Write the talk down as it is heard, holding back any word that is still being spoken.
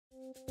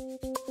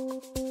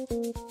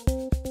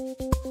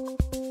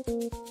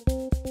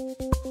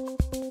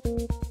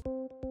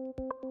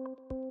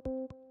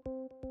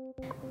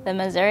The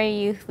Missouri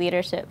Youth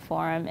Leadership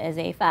Forum is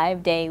a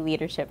 5-day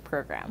leadership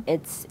program.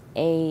 It's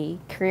a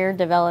career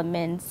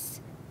development,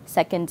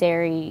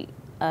 secondary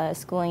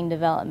schooling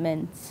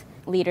development,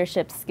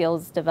 leadership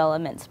skills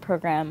development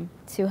program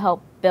to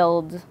help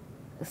build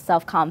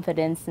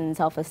self-confidence and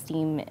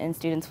self-esteem in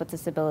students with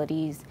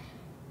disabilities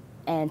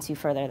and to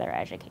further their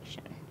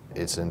education.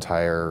 It's an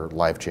entire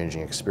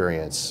life-changing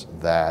experience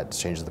that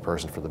changes the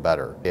person for the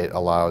better. It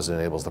allows and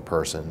enables the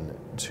person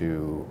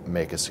to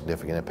make a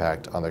significant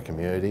impact on their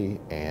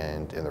community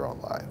and in their own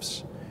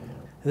lives.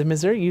 The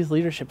Missouri Youth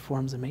Leadership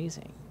Forum is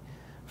amazing.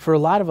 For a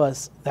lot of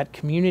us, that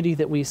community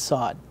that we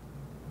sought,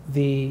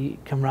 the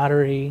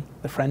camaraderie,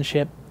 the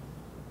friendship,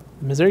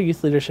 the Missouri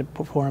Youth Leadership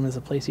Forum is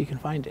a place you can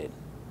find it.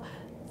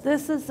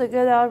 This is a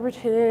good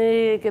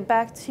opportunity to get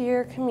back to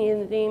your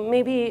community,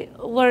 maybe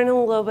learn a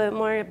little bit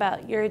more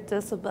about your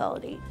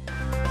disability.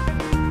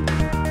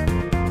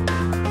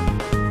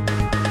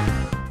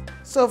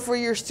 So for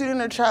your student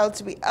or child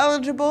to be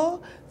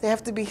eligible, they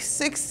have to be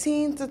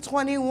 16 to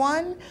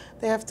 21,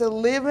 they have to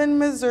live in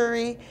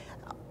Missouri,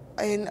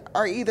 and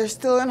are either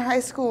still in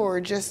high school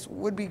or just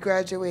would be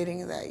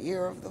graduating that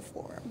year of the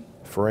forum.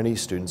 For any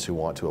students who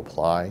want to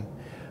apply,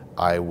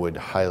 I would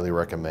highly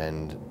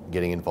recommend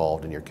getting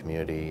involved in your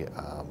community,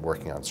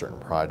 working on certain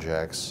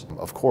projects.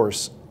 Of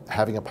course,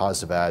 having a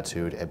positive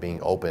attitude and being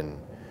open,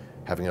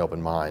 having an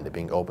open mind and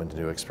being open to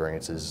new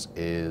experiences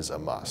is a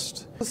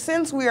must.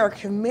 Since we are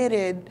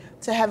committed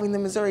to having the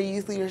Missouri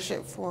Youth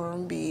Leadership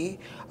Forum be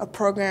a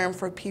program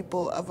for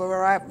people of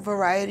a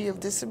variety of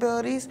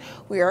disabilities,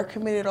 we are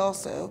committed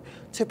also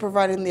to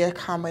providing the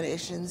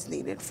accommodations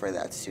needed for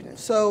that student.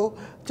 So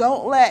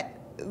don't let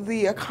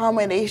the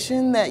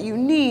accommodation that you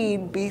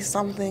need be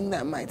something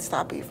that might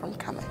stop you from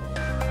coming.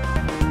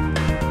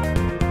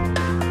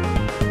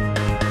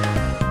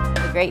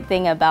 The great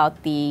thing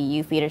about the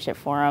Youth Leadership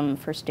Forum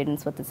for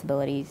students with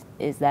disabilities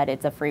is that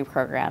it's a free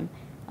program.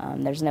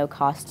 There's no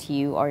cost to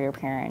you or your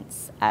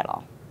parents at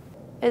all.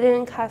 It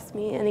didn't cost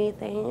me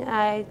anything.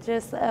 I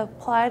just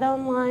applied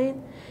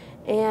online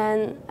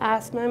and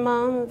asked my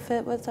mom if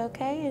it was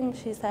okay, and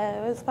she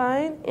said it was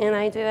fine. And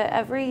I do it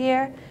every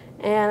year,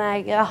 and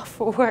I get off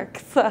for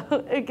work,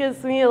 so it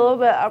gives me a little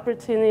bit of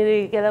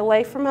opportunity to get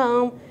away from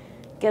home,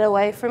 get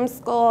away from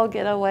school,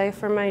 get away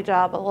from my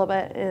job a little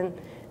bit, and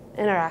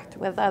interact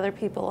with other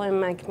people in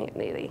my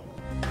community.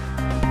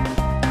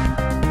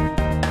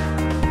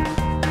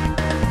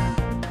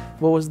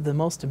 What was the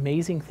most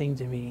amazing thing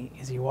to me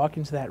is you walk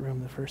into that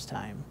room the first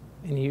time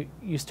and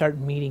you start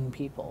meeting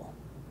people.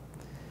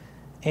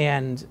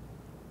 And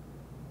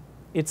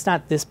it's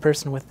not this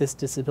person with this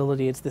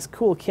disability, it's this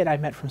cool kid I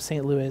met from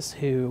St. Louis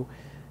who,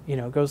 you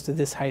know, goes to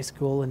this high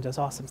school and does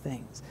awesome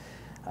things.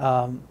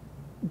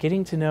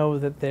 Getting to know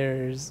that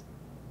there's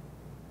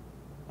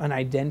an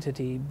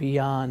identity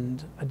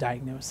beyond a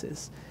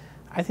diagnosis,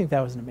 I think that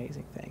was an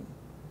amazing thing.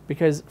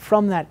 Because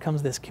from that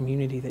comes this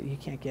community that you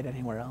can't get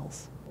anywhere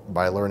else.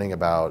 By learning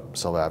about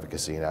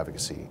self-advocacy and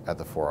advocacy at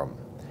the forum,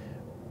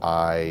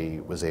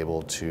 I was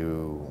able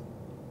to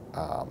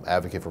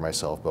advocate for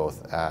myself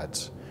both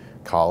at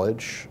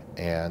college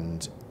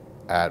and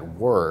at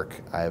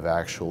work. I've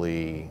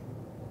actually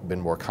been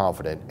more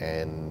confident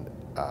in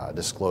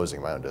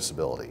disclosing my own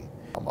disability.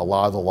 A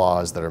lot of the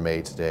laws that are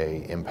made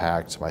today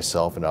impact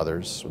myself and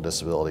others with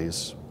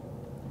disabilities,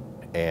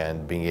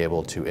 and being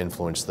able to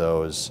influence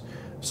those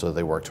so that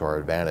they work to our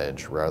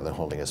advantage rather than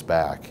holding us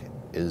back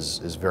is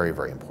very,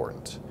 very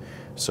important.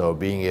 So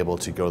being able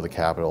to go to the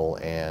Capitol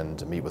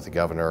and meet with the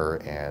governor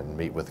and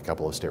meet with a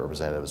couple of state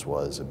representatives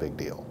was a big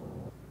deal.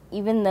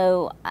 Even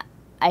though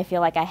I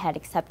feel like I had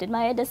accepted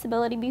my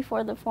disability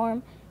before the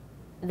forum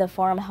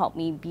helped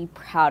me be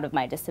proud of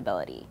my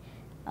disability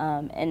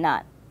and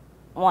not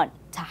want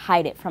to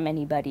hide it from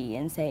anybody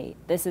and say,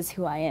 this is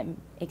who I am,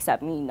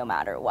 accept me no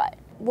matter what.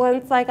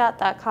 Once I got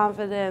that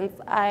confidence,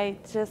 I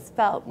just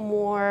felt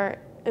more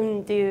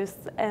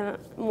induced and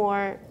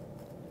more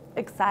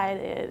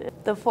excited.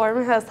 The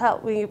forum has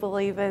helped me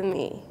believe in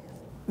me.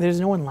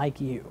 There's no one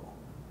like you.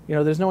 You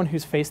know, there's no one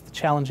who's faced the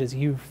challenges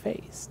you've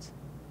faced.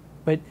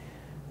 But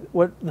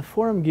what the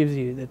forum gives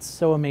you that's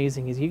so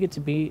amazing is you get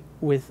to be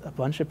with a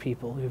bunch of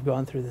people who've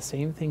gone through the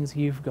same things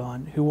you've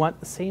gone, who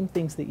want the same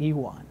things that you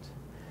want.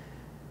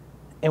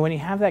 And when you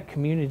have that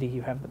community,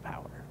 you have the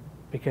power.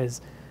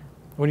 Because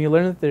when you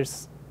learn that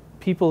there's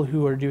people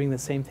who are doing the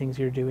same things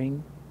you're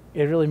doing,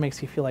 it really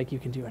makes you feel like you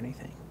can do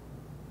anything.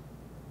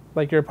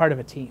 Like you're a part of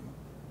a team.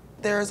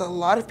 There's a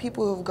lot of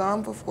people who have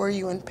gone before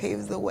you and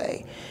paved the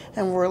way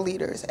and were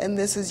leaders. And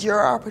this is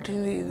your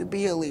opportunity to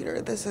be a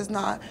leader. This is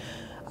not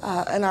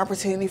an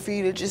opportunity for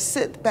you to just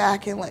sit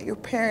back and let your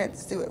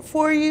parents do it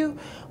for you,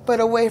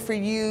 but a way for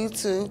you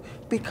to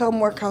become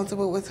more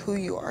comfortable with who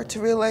you are, to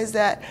realize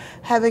that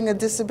having a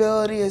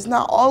disability is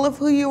not all of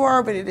who you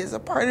are, but it is a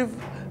part of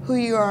who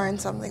you are and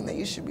something that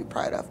you should be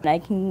proud of. I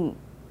can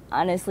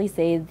honestly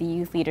say the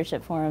Youth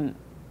Leadership Forum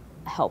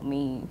helped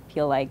me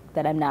feel like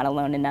that I'm not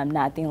alone and I'm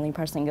not the only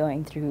person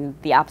going through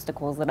the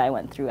obstacles that I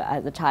went through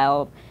as a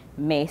child,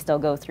 may still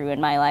go through in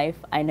my life.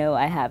 I know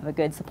I have a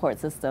good support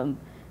system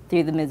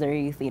through the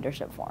Missouri Youth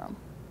Leadership Forum.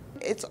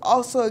 it's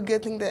also a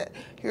good thing that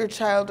your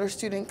child or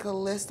student could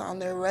list on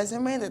their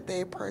resume that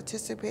they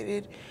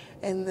participated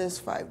in this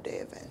 5-day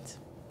event.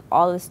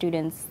 All the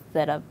students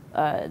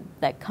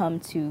that come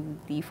to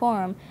the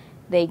forum,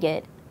 they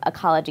get a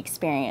college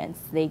experience.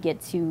 They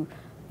get to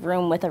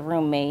room with a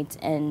roommate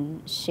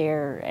and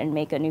share and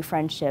make a new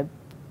friendship.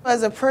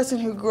 As a person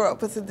who grew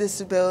up with a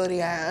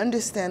disability, I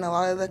understand a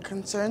lot of the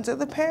concerns of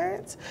the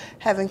parents,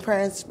 having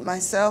parents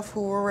myself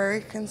who were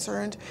very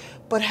concerned,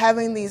 but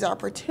having these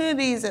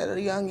opportunities at a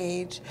young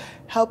age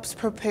helps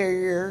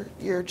prepare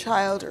your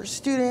child or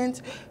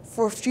student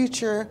for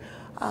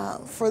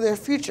their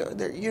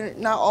future. You're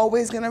not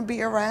always going to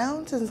be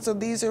around, and so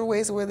these are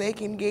ways where they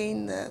can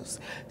gain those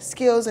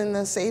skills in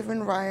a safe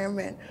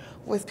environment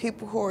with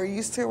people who are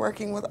used to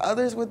working with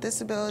others with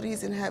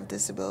disabilities and have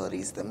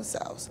disabilities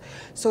themselves.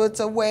 So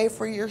it's a way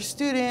for your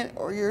student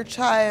or your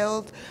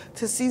child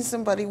to see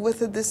somebody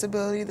with a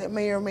disability that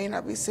may or may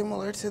not be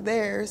similar to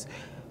theirs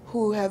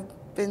who have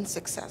been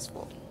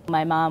successful.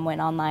 My mom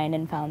went online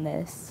and found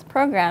this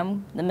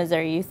program, the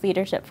Missouri Youth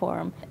Leadership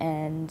Forum,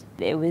 and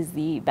it was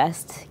the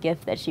best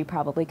gift that she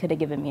probably could have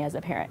given me as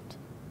a parent.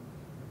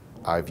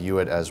 I view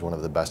it as one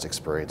of the best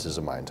experiences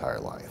of my entire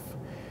life.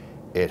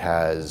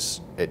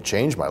 It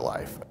changed my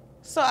life.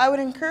 So I would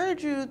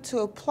encourage you to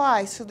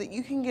apply so that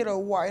you can get a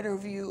wider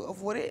view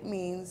of what it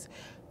means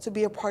to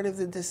be a part of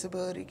the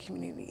disability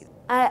community.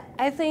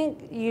 I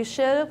think you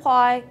should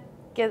apply,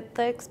 get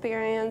the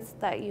experience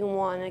that you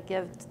want to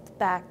give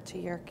back to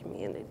your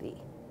community.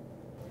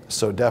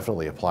 So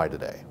definitely apply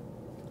today.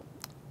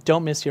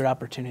 Don't miss your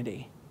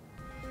opportunity.